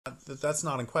That's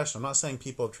not in question. I'm not saying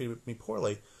people have treated me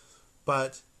poorly,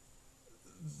 but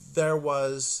there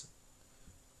was.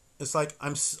 It's like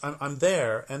I'm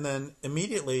there, and then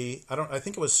immediately I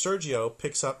think it was Sergio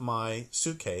picks up my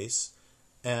suitcase,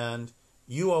 and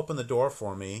you open the door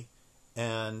for me,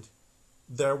 and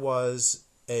there was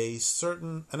a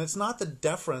certain, and it's not the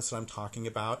deference that I'm talking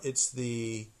about.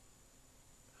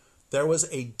 There was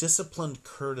a disciplined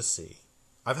courtesy.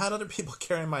 I've had other people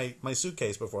carry my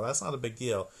suitcase before. That's not a big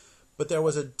deal. But there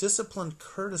was a disciplined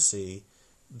courtesy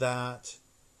that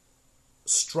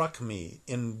struck me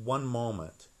in one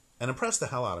moment and impressed the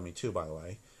hell out of me too, by the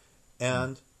way.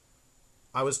 And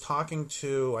I was talking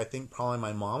to, I think, probably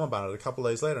my mom about it a couple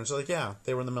days later, and she's like, yeah,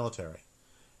 they were in the military.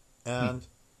 And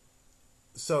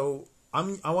so I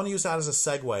want to use that as a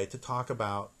segue to talk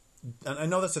about, and I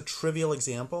know that's a trivial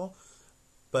example,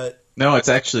 but no, it's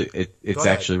actually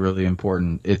actually really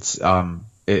important. We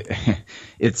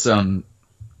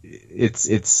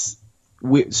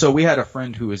had a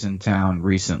friend who was in town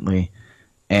recently,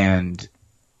 and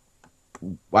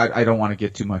I don't want to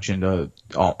get too much into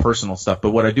all personal stuff,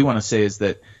 but what I do want to say is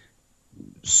that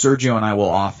Sergio and I will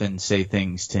often say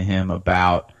things to him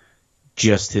about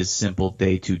just his simple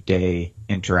day-to-day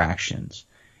interactions.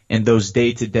 And those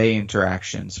day-to-day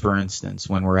interactions, for instance,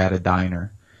 when we're at a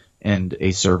diner and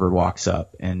a server walks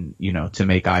up and, to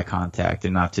make eye contact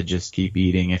and not to just keep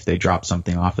eating if they drop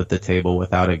something off at the table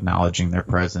without acknowledging their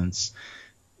presence,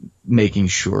 making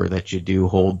sure that you do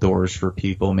hold doors for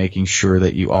people, making sure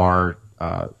that you are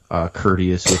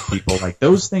courteous with people. Like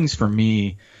those things for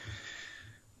me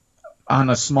on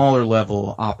a smaller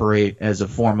level operate as a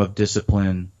form of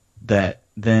discipline that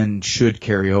then should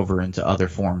carry over into other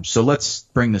forms. So let's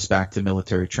bring this back to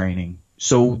military training.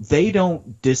 So they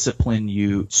don't discipline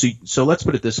you. So let's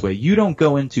put it this way. You don't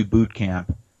go into boot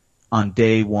camp on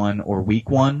day one or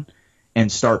week one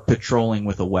and start patrolling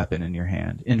with a weapon in your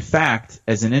hand. In fact,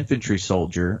 as an infantry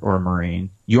soldier or a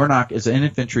Marine, you're not, as an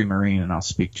infantry Marine, and I'll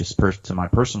speak just to my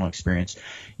personal experience,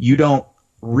 you don't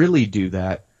really do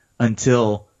that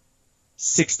until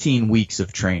 16 weeks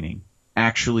of training.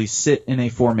 Actually sit in a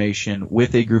formation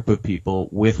with a group of people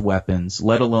with weapons,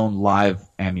 let alone live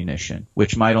ammunition,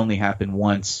 which might only happen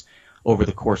once over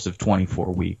the course of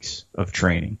 24 weeks of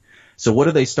training. So what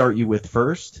do they start you with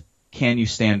first? Can you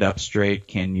stand up straight?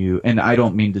 Can you, and I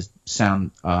don't mean to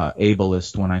sound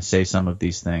ableist when I say some of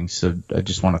these things, so I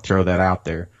just want to throw that out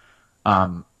there.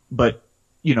 But,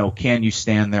 can you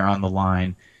stand there on the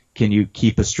line? Can you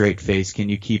keep a straight face? Can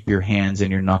you keep your hands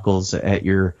and your knuckles at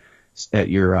your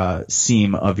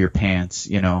seam of your pants?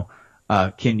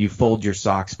 Can you fold your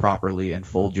socks properly and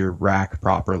fold your rack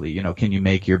properly? Can you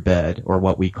make your bed, or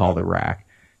what we call the rack?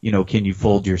 Can you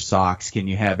fold your socks? Can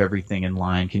you have everything in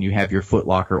line? Can you have your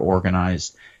footlocker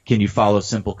organized? Can you follow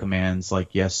simple commands like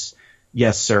yes,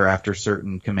 sir, after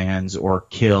certain commands, or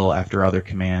kill after other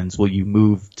commands? Will you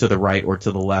move to the right or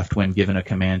to the left when given a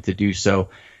command to do so?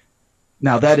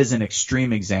 Now, that is an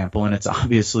extreme example, and it's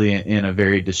obviously in a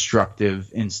very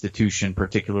destructive institution,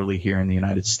 particularly here in the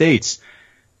United States.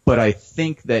 But I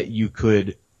think that you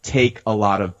could take a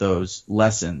lot of those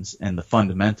lessons and the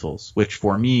fundamentals, which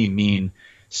for me mean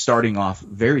starting off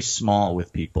very small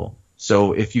with people.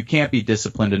 So if you can't be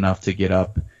disciplined enough to get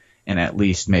up and at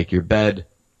least make your bed,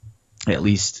 at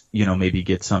least, maybe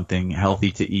get something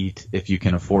healthy to eat if you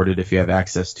can afford it, if you have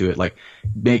access to it, like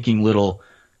making little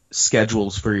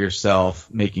schedules for yourself,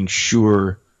 making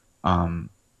sure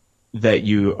that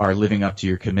you are living up to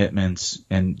your commitments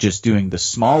and just doing the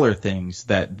smaller things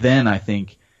that then I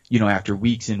think, after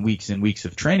weeks and weeks and weeks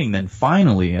of training, then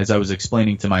finally, as I was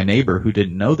explaining to my neighbor who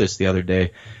didn't know this the other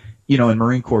day, in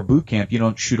Marine Corps boot camp, you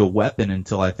don't shoot a weapon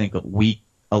until I think week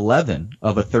 11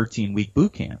 of a 13-week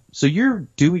boot camp. So you're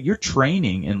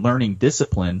training and learning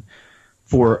discipline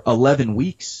for 11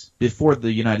 weeks before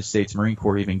the United States Marine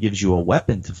Corps even gives you a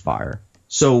weapon to fire.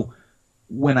 So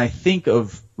when I think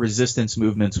of resistance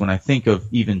movements, when I think of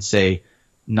even, say,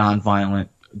 nonviolent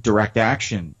direct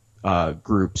action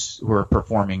groups who are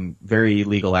performing very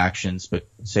illegal actions, but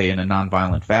say in a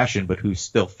nonviolent fashion, but who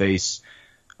still face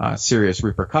serious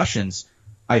repercussions,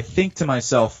 I think to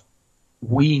myself,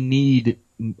 we need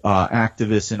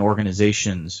activists and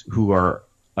organizations who are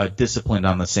disciplined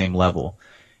on the same level.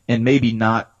 And maybe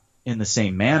not in the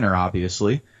same manner,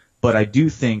 obviously, but I do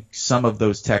think some of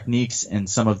those techniques and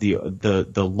some of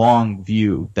the long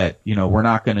view that, we're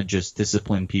not going to just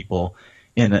discipline people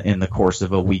in the course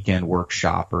of a weekend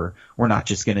workshop, or we're not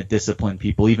just going to discipline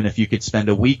people even if you could spend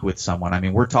a week with someone. I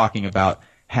mean, we're talking about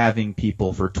having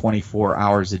people for 24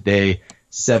 hours a day,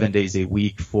 7 days a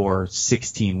week for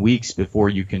 16 weeks before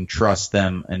you can trust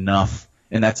them enough,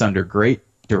 and that's under great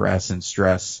duress and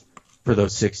stress, for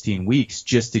those 16 weeks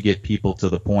just to get people to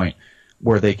the point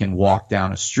where they can walk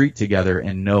down a street together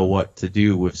and know what to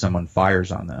do if someone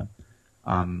fires on them.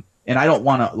 And I don't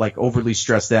want to like overly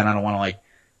stress that. I don't want to like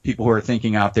people who are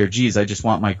thinking out there, geez, I just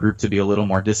want my group to be a little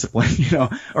more disciplined, you know,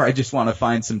 or I just want to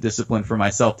find some discipline for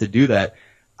myself to do that.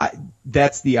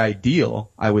 That's the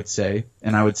ideal, I would say.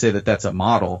 And I would say that that's a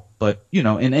model, but you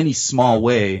know, in any small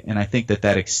way. And I think that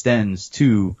that extends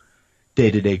to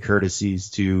day-to-day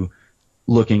courtesies, to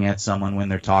looking at someone when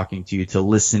they're talking to you, to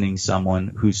listening someone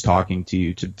who's talking to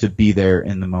you, to be there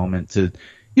in the moment, to,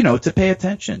 you know, to pay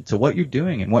attention to what you're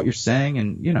doing and what you're saying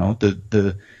and, you know,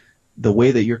 the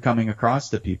way that you're coming across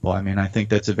to people. I mean, I think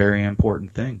that's a very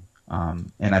important thing.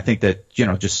 And I think that, you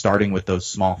know, just starting with those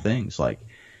small things like,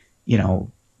 you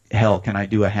know, hell, can I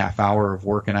do a half hour of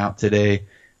working out today?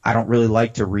 I don't really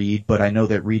like to read, but I know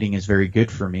that reading is very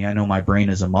good for me. I know my brain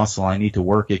is a muscle. I need to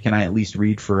work it. Can I at least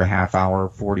read for a half hour,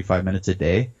 45 minutes a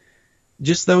day?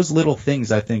 Just those little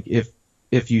things, I think,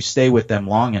 if you stay with them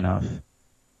long enough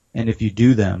and if you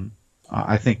do them,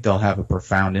 I think they'll have a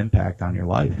profound impact on your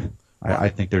life. I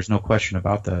think there's no question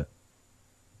about that.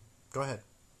 Go ahead.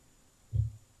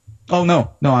 Oh,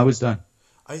 no, I was done.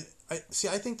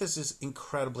 I think this is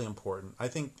incredibly important. I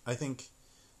think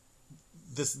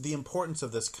the importance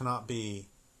of this cannot be.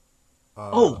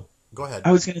 Go ahead.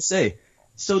 I was going to say.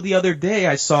 So the other day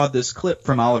I saw this clip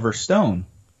from Oliver Stone,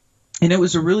 and it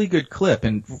was a really good clip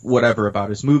and whatever about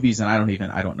his movies. And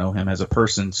I don't know him as a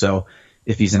person. So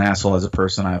if he's an asshole as a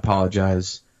person, I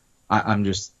apologize. I'm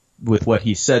just with what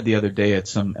he said the other day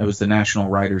it was the National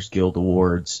Writers Guild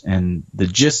Awards, and the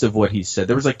gist of what he said,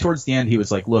 there was like towards the end, he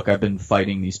was like, look, I've been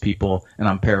fighting these people, and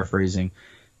I'm paraphrasing,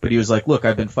 but he was like, look,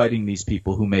 I've been fighting these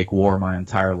people who make war my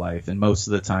entire life, and most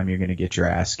of the time you're going to get your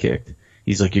ass kicked.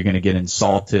 He's like, you're going to get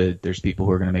insulted. There's people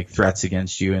who are going to make threats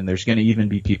against you, and there's going to even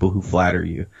be people who flatter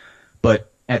you.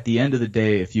 But at the end of the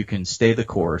day, if you can stay the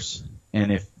course,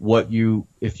 and if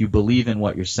you believe in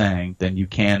what you're saying, then you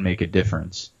can make a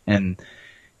difference. And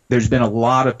there's been a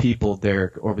lot of people,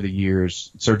 Derrick, over the years.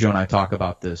 Sergio and I talk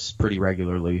about this pretty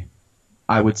regularly.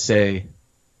 I would say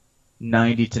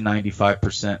 90 to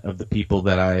 95% of the people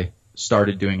that I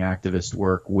started doing activist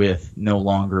work with no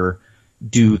longer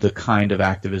do the kind of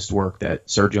activist work that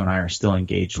Sergio and I are still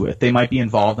engaged with. They might be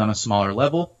involved on a smaller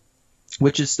level,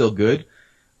 which is still good.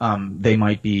 They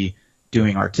might be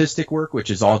doing artistic work,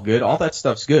 which is all good. All that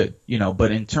stuff's good, you know,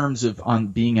 but in terms of on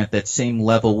being at that same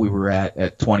level we were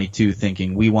at 22,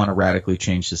 thinking we want to radically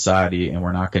change society and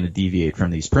we're not going to deviate from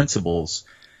these principles,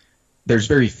 there's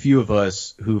very few of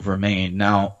us who've remained.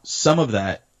 Now, some of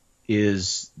that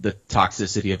is the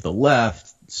toxicity of the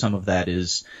left. Some of that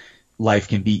is life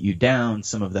can beat you down.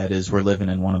 Some of that is we're living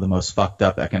in one of the most fucked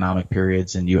up economic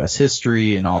periods in U.S.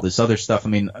 history and all this other stuff. I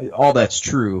mean, all that's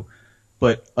true.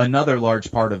 But another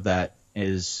large part of that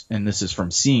is, and this is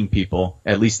from seeing people,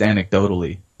 at least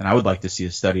anecdotally, and I would like to see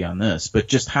a study on this, but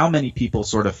just how many people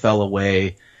sort of fell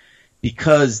away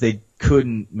because they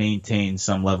couldn't maintain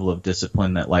some level of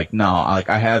discipline that like, no, like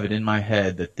I have it in my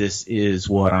head that this is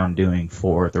what I'm doing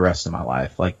for the rest of my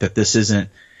life. Like that this isn't,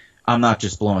 I'm not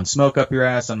just blowing smoke up your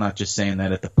ass. I'm not just saying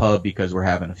that at the pub because we're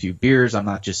having a few beers. I'm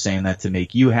not just saying that to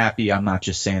make you happy. I'm not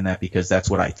just saying that because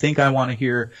that's what I think I want to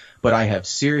hear. But I have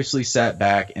seriously sat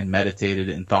back and meditated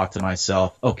and thought to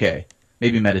myself, okay,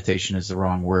 maybe meditation is the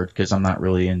wrong word because I'm not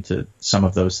really into some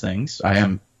of those things.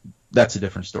 That's a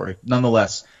different story.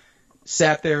 Nonetheless,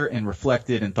 sat there and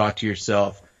reflected and thought to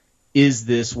yourself, is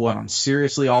this what I'm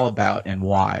seriously all about and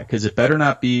why? Because it better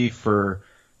not be for,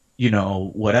 you know,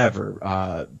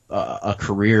 whatever, a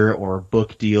career or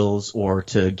book deals or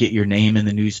to get your name in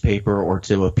the newspaper or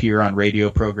to appear on radio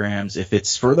programs. If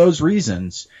it's for those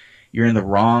reasons, you're in the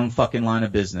wrong fucking line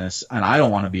of business and I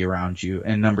don't want to be around you.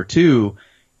 And number two,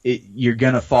 you're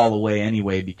going to fall away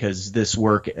anyway because this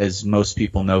work, as most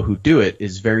people know who do it,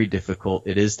 is very difficult.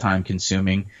 It is time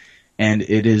consuming and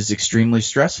it is extremely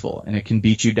stressful and it can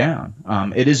beat you down.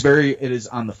 It is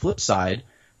on the flip side,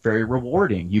 very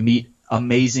rewarding. You meet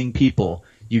amazing people.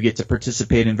 You get to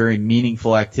participate in very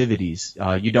meaningful activities.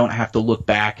 You don't have to look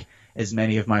back, as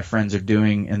many of my friends are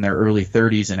doing in their early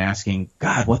 30s and asking,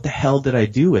 God, what the hell did I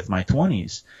do with my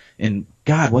 20s? And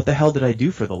God, what the hell did I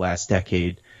do for the last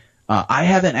decade? I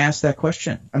haven't asked that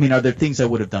question. I mean, are there things I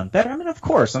would have done better? I mean, of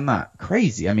course, I'm not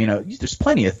crazy. I mean, there's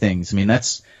plenty of things. I mean,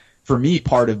 that's, for me,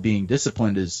 part of being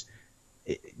disciplined is,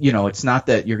 you know, it's not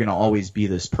that you're going to always be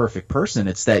this perfect person.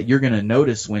 It's that you're going to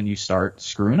notice when you start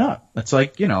screwing up. It's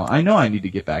like, you know I need to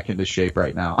get back into shape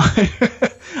right now.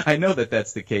 I know that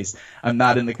that's the case. I'm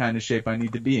not in the kind of shape I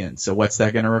need to be in. So what's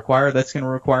that going to require? That's going to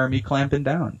require me clamping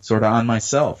down sort of on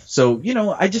myself. So, you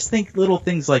know, I just think little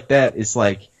things like that is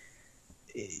like,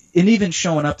 and even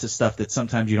showing up to stuff that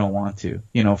sometimes you don't want to,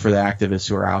 for the activists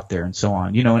who are out there and so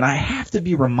on, and I have to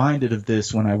be reminded of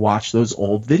this when I watch those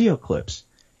old video clips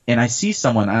and I see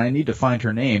someone, and I need to find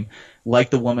her name, like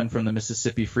the woman from the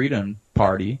Mississippi Freedom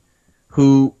Party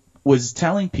who was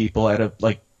telling people at a,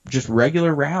 like, just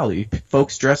regular rally,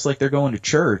 folks dressed like they're going to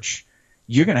church,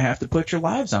 you're going to have to put your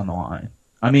lives on the line.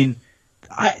 I mean,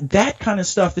 that kind of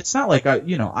stuff, it's not like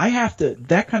I have to,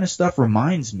 that kind of stuff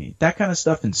reminds me, that kind of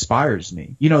stuff inspires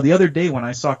me. The other day when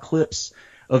I saw clips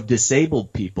of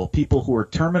disabled people who are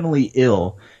terminally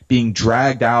ill being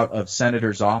dragged out of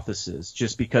senators' offices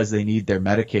just because they need their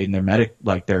Medicaid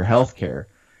and their health care,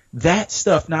 that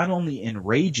stuff not only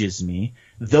enrages me,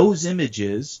 those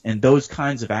images and those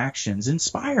kinds of actions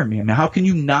inspire me. I mean, how can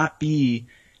you not be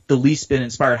the least bit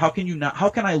inspired? How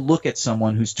can I look at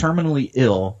someone who's terminally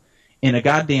ill in a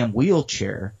goddamn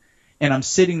wheelchair, and I'm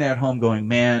sitting there at home going,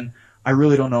 man, I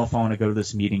really don't know if I want to go to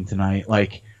this meeting tonight,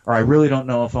 or I really don't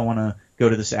know if I want to go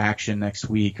to this action next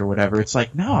week or whatever. It's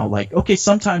like, no, okay,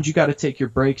 sometimes you got to take your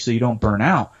break so you don't burn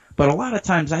out. But a lot of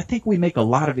times I think we make a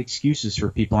lot of excuses for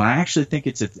people, and I actually think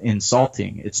it's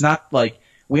insulting. It's not like,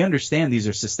 we understand these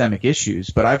are systemic issues,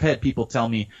 but I've had people tell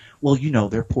me, well,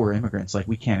 they're poor immigrants. Like,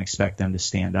 we can't expect them to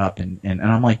stand up. And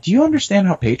I'm like, do you understand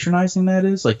how patronizing that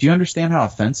is? Like, do you understand how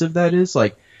offensive that is?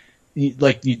 Like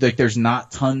there's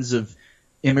not tons of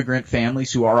immigrant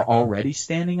families who are already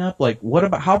standing up. Like,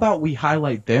 how about we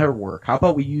highlight their work? How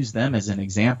about we use them as an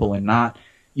example and not,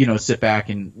 sit back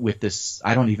and with this,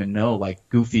 I don't even know, like,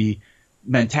 goofy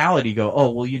mentality go,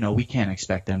 oh, well, we can't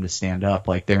expect them to stand up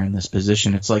like they're in this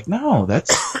position. It's like, no,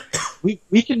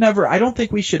 we can never, I don't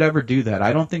think we should ever do that.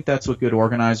 I don't think that's what good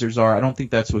organizers are. I don't think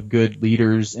that's what good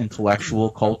leaders, intellectual,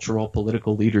 cultural,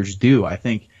 political leaders do. I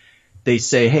think they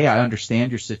say, hey, I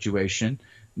understand your situation.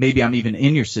 Maybe I'm even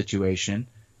in your situation,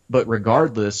 but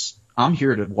regardless, I'm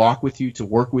here to walk with you, to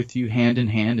work with you hand in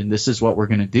hand, and this is what we're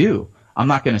going to do. I'm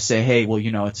not going to say, hey, well,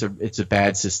 it's a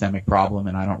bad systemic problem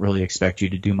and I don't really expect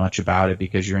you to do much about it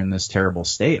because you're in this terrible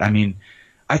state. I mean,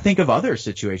 I think of other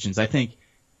situations. I think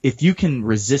if you can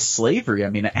resist slavery, I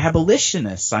mean,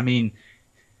 abolitionists, I mean,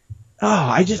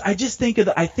 I just think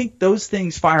I think those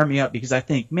things fire me up because I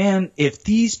think, man, if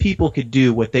these people could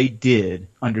do what they did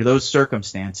under those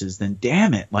circumstances, then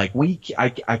damn it, like I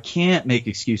can't make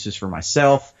excuses for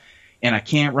myself. And I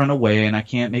can't run away, and I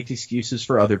can't make excuses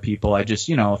for other people. I just,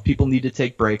 if people need to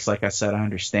take breaks, like I said, I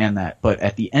understand that. But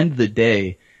at the end of the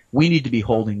day, we need to be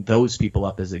holding those people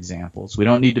up as examples. We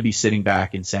don't need to be sitting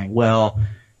back and saying, well,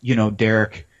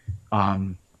 Derrick,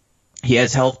 he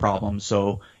has health problems,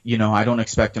 so, I don't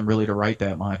expect him really to write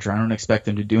that much, or I don't expect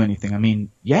him to do anything. I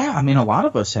mean, a lot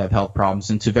of us have health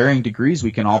problems, and to varying degrees,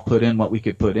 we can all put in what we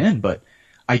could put in. But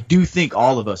I do think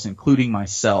all of us, including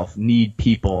myself, need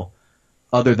people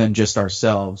other than just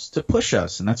ourselves to push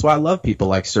us. And that's why I love people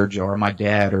like Sergio or my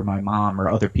dad or my mom or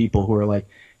other people who are like,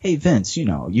 hey, Vince,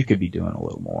 you could be doing a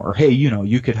little more. Or, hey,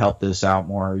 you could help this out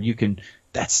more.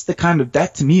 That's the kind of,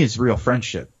 that to me is real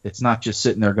friendship. It's not just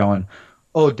sitting there going,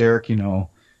 oh, Derrick, you're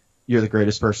the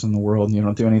greatest person in the world and you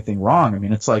don't do anything wrong. I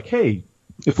mean, it's like, hey,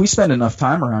 if we spend enough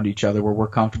time around each other where we're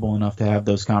comfortable enough to have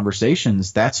those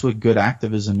conversations, that's what good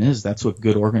activism is. That's what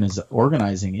good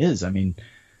organizing is. I mean,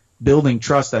 building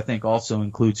trust, I think, also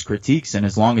includes critiques, and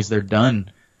as long as they're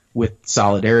done with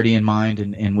solidarity in mind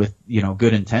and with,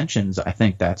 good intentions, I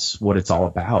think that's what it's all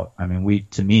about. I mean, we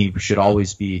should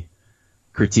always be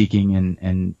critiquing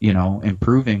and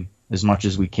improving as much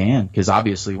as we can, because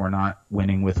obviously we're not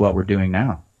winning with what we're doing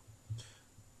now.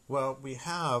 Well, we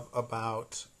have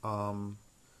about,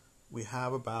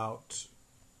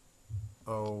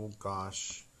 oh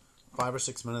gosh, 5 or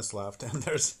 6 minutes left, and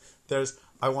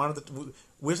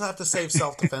we'll have to save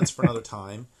self-defense for another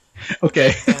time.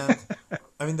 Okay. And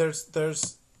I mean,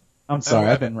 there's. I'm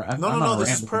sorry. No.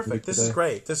 This is perfect. This is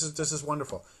great. This is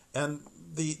wonderful. And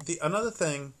the another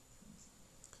thing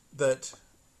that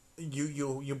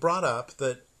you brought up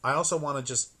that I also want to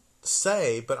just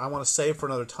say, but I want to save for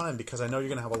another time because I know you're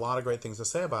going to have a lot of great things to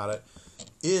say about it,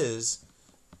 is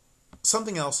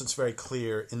something else that's very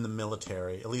clear in the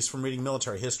military, at least from reading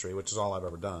military history, which is all I've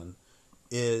ever done,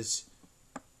 is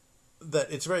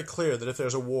that it's very clear that if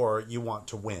there's a war, you want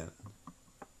to win.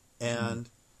 And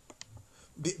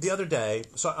the other day,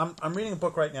 so I'm reading a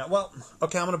book right now. Well,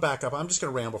 okay, I'm going to back up. I'm just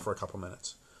going to ramble for a couple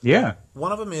minutes. Yeah.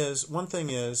 One thing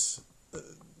is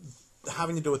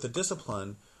having to do with the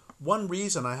discipline. One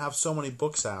reason I have so many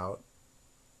books out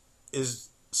is,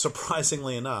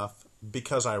 surprisingly enough,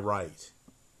 because I write.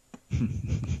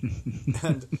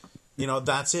 And,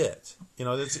 that's it.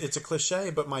 It's a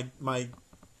cliche, but my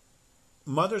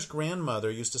mother's grandmother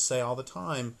used to say all the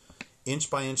time, inch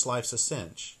by inch, life's a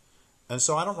cinch. And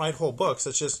so I don't write whole books.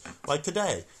 It's just like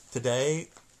today.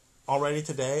 Already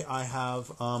today, I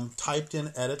have typed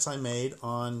in edits I made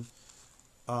on,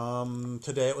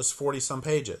 today it was 40-some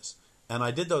pages. And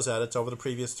I did those edits over the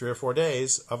previous 3 or 4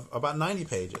 days of about 90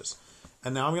 pages.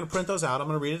 And now I'm going to print those out. I'm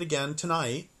going to read it again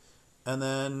tonight. And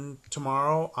then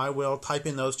tomorrow I will type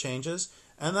in those changes.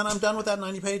 And then I'm done with that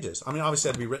 90 pages. I mean, obviously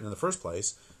it had to be written in the first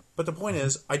place. But the point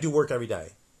is, I do work every day.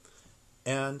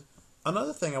 And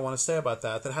another thing I want to say about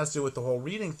that has to do with the whole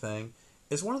reading thing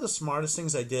is one of the smartest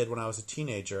things I did when I was a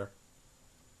teenager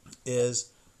is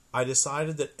I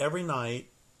decided that every night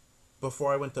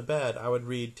before I went to bed, I would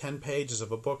read 10 pages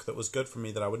of a book that was good for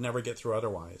me that I would never get through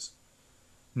otherwise.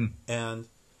 And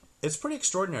it's pretty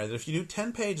extraordinary that if you do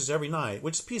 10 pages every night,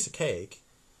 which is a piece of cake,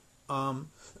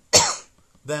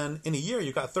 then in a year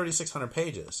you've got 3,600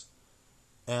 pages.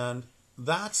 And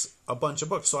that's a bunch of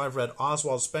books. So I've read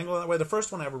Oswald Spengler that way. The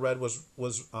first one I ever read was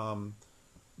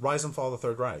Rise and Fall of the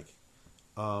Third Reich.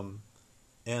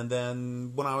 And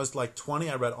then when I was like 20,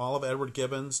 I read all of Edward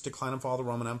Gibbon's Decline and Fall of the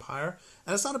Roman Empire.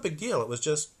 And it's not a big deal. It was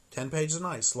just 10 pages a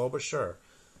night, slow but sure.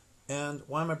 And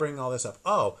why am I bringing all this up?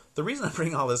 Oh, the reason I'm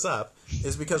bringing all this up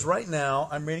is because right now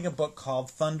I'm reading a book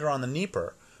called Thunder on the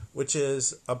Dnieper, which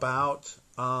is about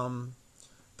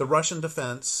the Russian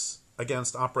defense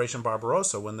against Operation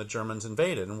Barbarossa when the Germans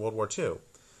invaded in World War II.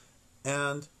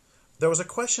 And there was a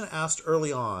question asked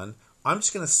early on. I'm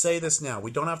just going to say this now. We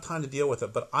don't have time to deal with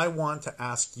it, but I want to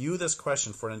ask you this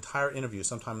question for an entire interview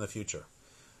sometime in the future.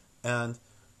 And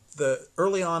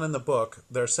early on in the book,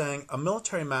 they're saying a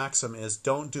military maxim is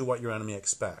don't do what your enemy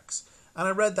expects. And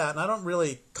I read that, and I don't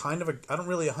really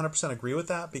 100% agree with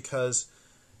that, because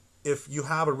if you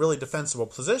have a really defensible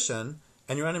position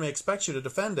and your enemy expects you to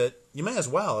defend it, you may as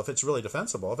well, if it's really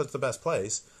defensible, if it's the best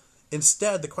place.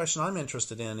 Instead, the question I'm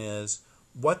interested in is,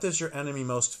 what does your enemy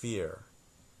most fear?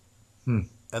 And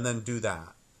then do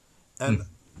that. And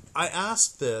I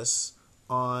asked this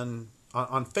on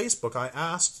Facebook. I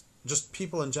asked just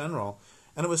people in general,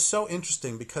 and it was so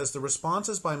interesting because the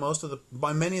responses by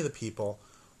many of the people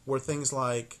were things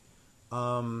like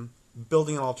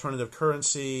building an alternative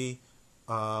currency,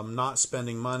 not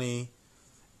spending money,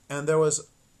 and there was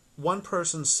one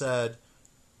person said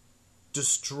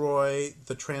destroy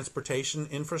the transportation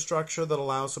infrastructure that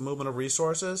allows the movement of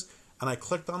resources, and I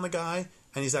clicked on the guy,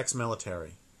 and he's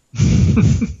ex-military.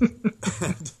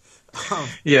 And,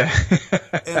 yeah.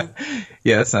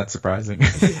 Yeah, that's not surprising.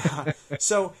 Yeah.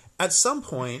 So at some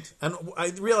point, and I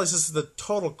realize this is the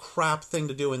total crap thing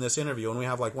to do in this interview, and we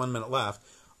have like 1 minute left,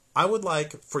 I would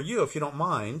like for you, if you don't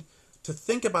mind, to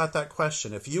think about that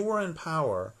question. If you were in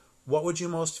power, what would you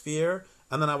most fear?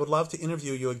 And then I would love to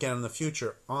interview you again in the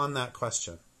future on that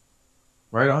question.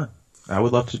 Right on. I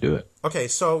would love to do it. Okay,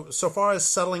 so far as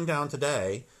settling down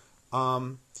today,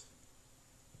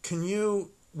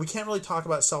 we can't really talk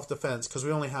about self-defense because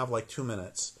we only have like 2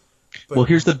 minutes. But, well,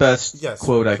 here's the best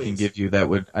quote please. I can give you that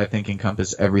would, I think,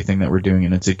 encompass everything that we're doing,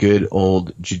 and it's a good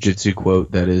old jiu-jitsu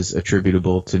quote that is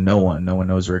attributable to no one. No one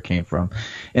knows where it came from.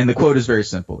 And the quote is very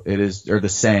simple. The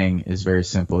saying is very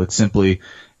simple. It's simply,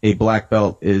 a black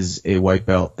belt is a white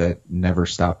belt that never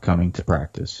stopped coming to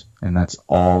practice. And that's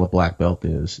all a black belt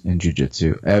is in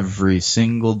jiu-jitsu. Every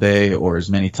single day, or as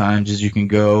many times as you can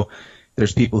go.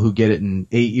 There's people who get it in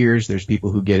 8 years. There's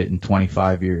people who get it in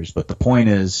 25 years. But the point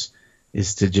is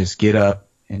to just get up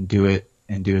and do it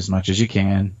and do as much as you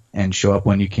can and show up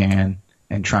when you can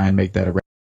and try and make that a